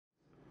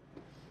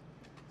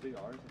3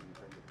 hours and you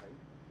turned the time.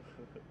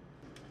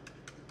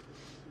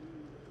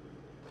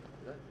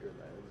 Is that your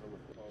lens on the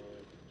floor?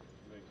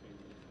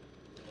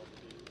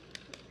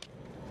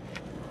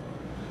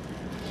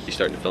 You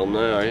starting to film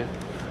now, are you?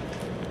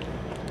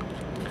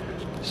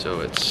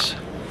 So it's,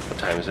 what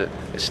time is it?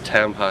 It's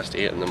 8:10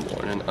 in the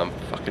morning. I'm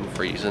fucking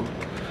freezing.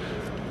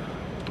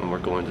 And we're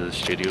going to the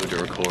studio to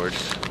record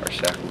our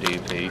second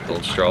EP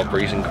called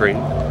Strawberries and Cream.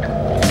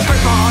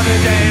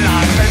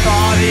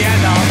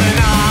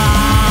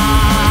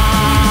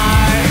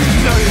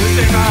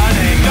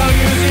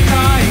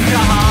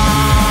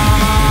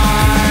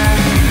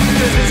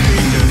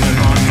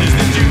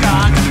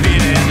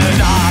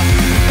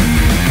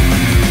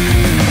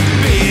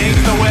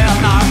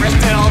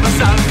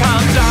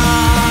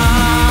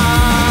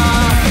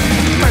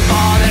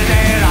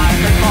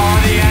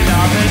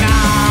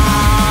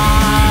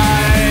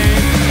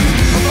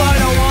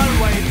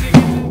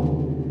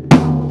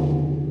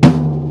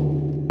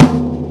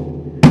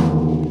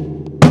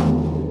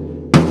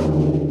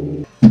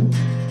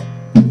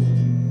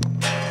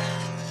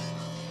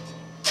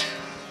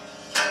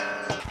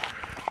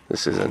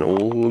 This is an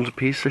old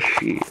piece of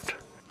shit.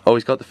 Oh,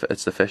 he's got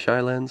it's the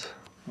fisheye lens.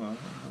 Wow.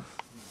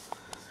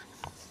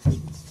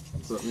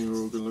 Does that mean we're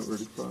all gonna look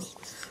really fast?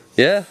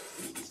 Yeah.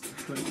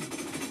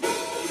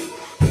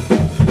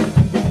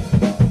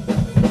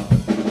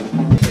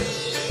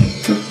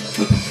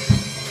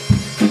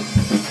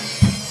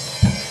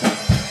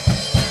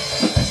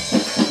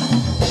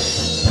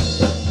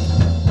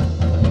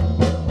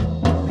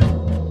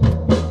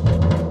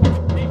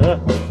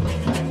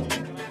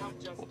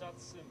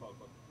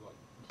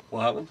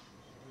 What happened?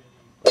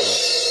 Oh,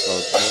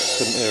 I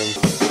couldn't hear him.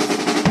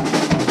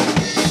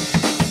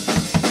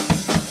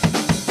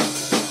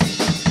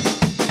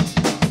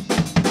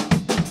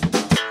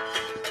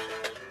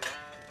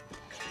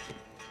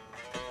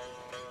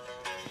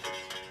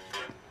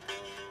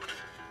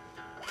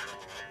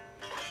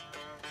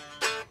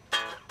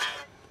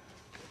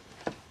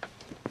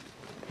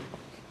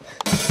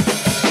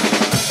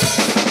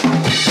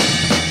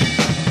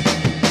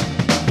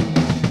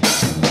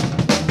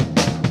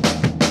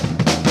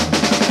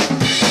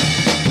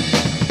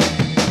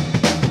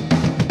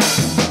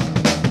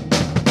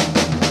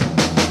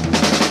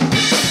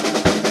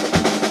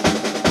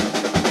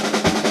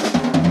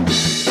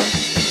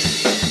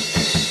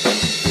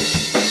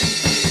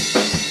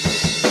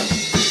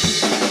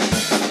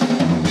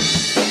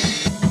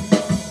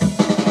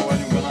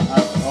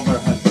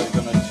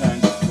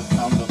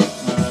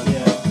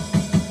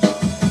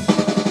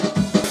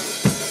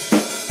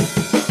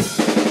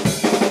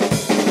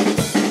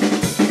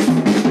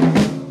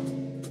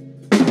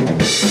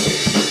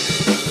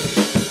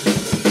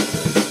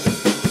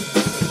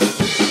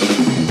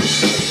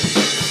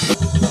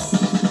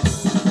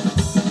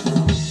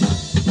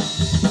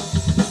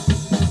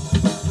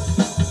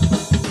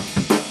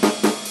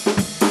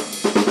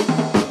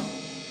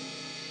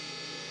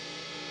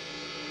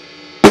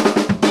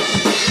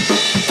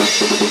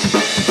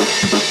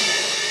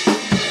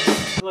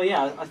 Well,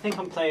 yeah, I think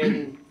I'm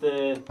playing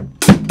the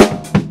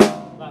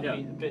that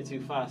beat a bit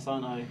too fast,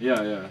 aren't I?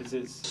 Yeah, yeah. Because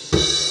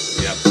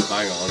it's Yep,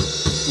 bang on.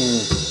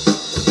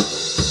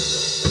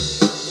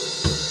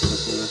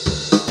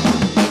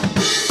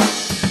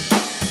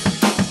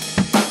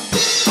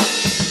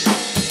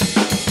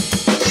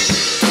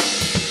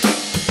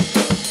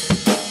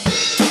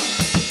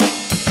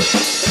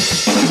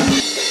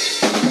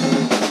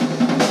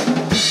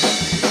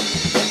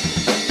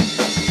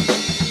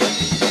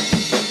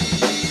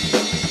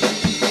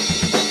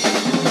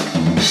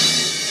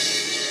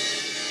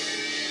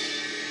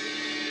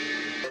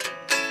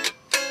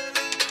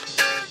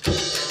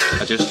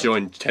 I just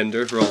joined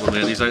Tinder for all the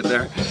ladies out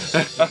there.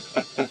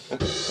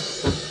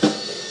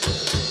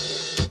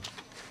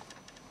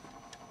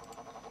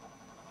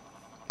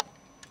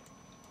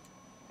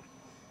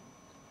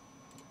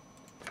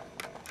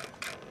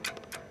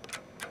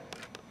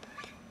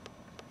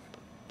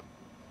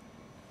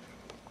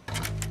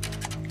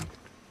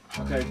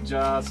 Okay,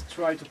 just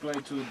try to play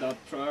to that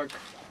track.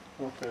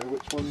 Okay,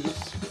 which one is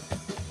this?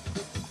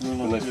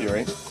 Unless you're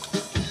right.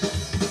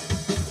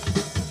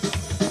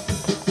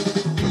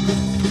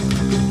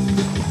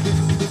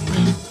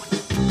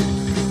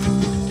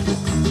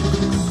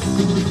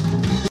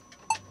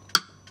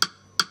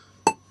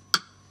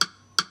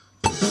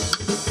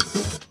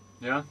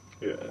 Yeah?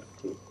 Yeah,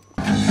 cool.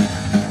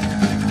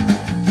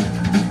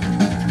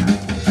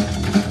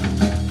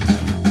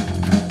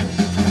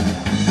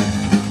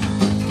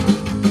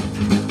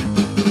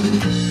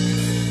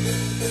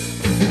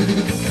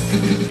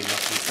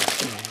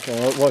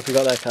 what have you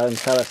got there, Karen?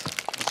 Tell us.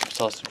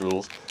 Sausage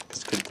rolls,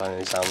 because I couldn't find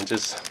any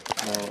sandwiches.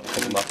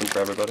 Had a muffin for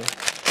everybody.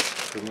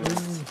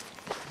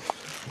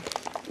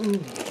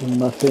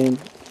 Muffin.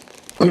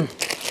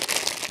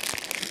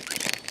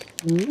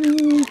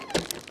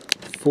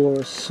 4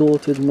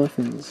 assorted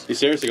muffins. You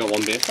seriously got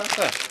one base left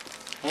there?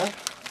 Huh?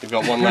 You've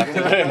got one left.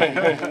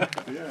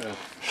 Yeah.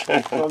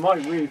 Well, I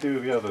might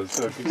redo the others,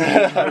 so if you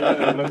can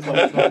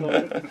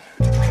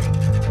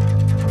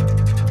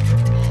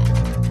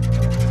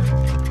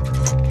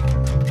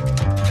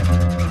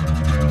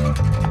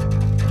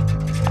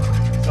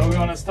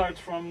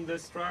from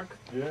this track?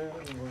 Yeah.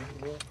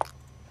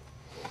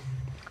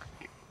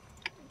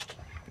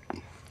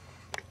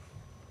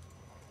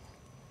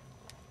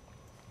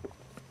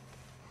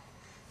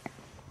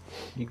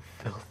 You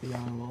filthy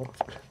animal.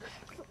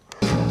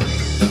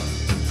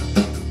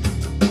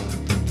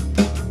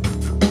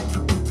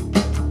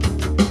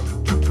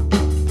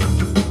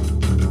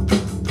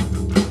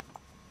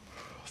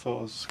 I thought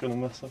I was going to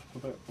mess up a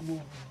bit.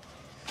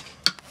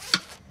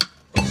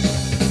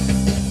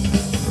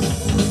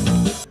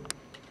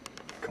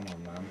 Come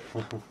on,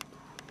 man.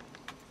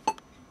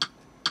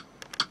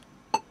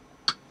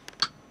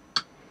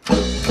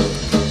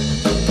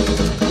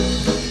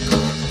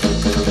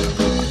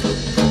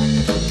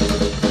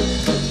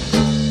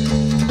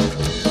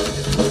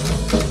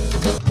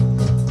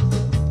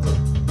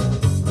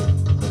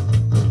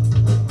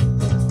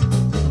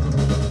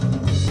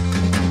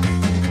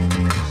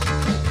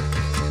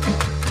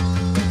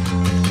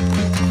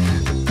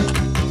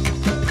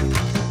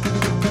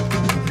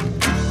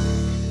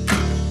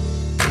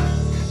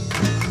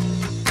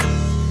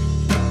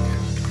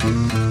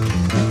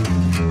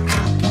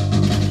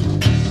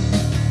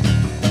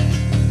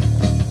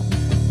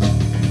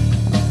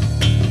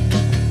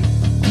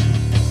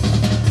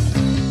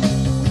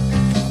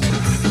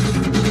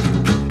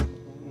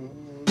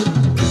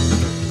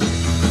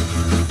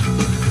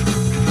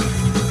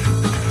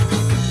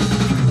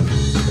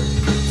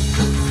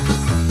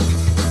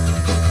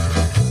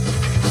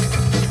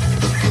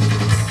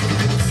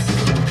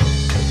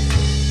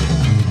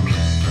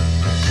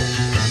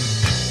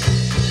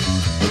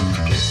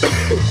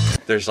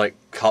 There's like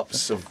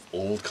cups of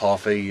old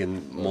coffee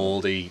and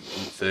mouldy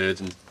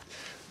food and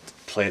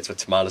plates with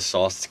tomato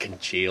sauce that's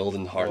congealed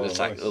and hard. Oh, It's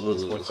like, nice.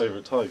 That's my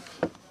favourite type.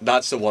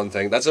 that's the one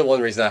thing. That's the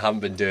one reason I haven't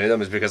been doing them,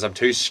 is because I'm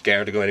too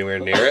scared to go anywhere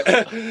near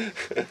it.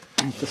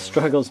 The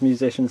struggles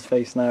musicians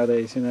face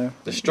nowadays, you know.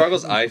 The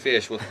struggles I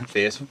face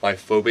with my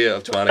phobia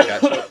of tomato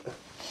ketchup.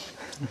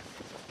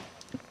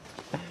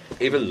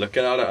 Even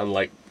looking at it, I'm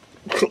like,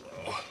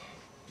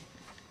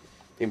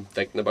 even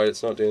thinking about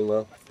it's not doing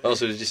well.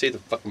 Also, did you see the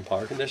fucking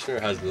power conditioner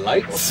has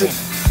lights?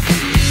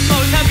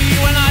 Most happy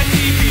when I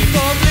see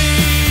people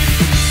bleed.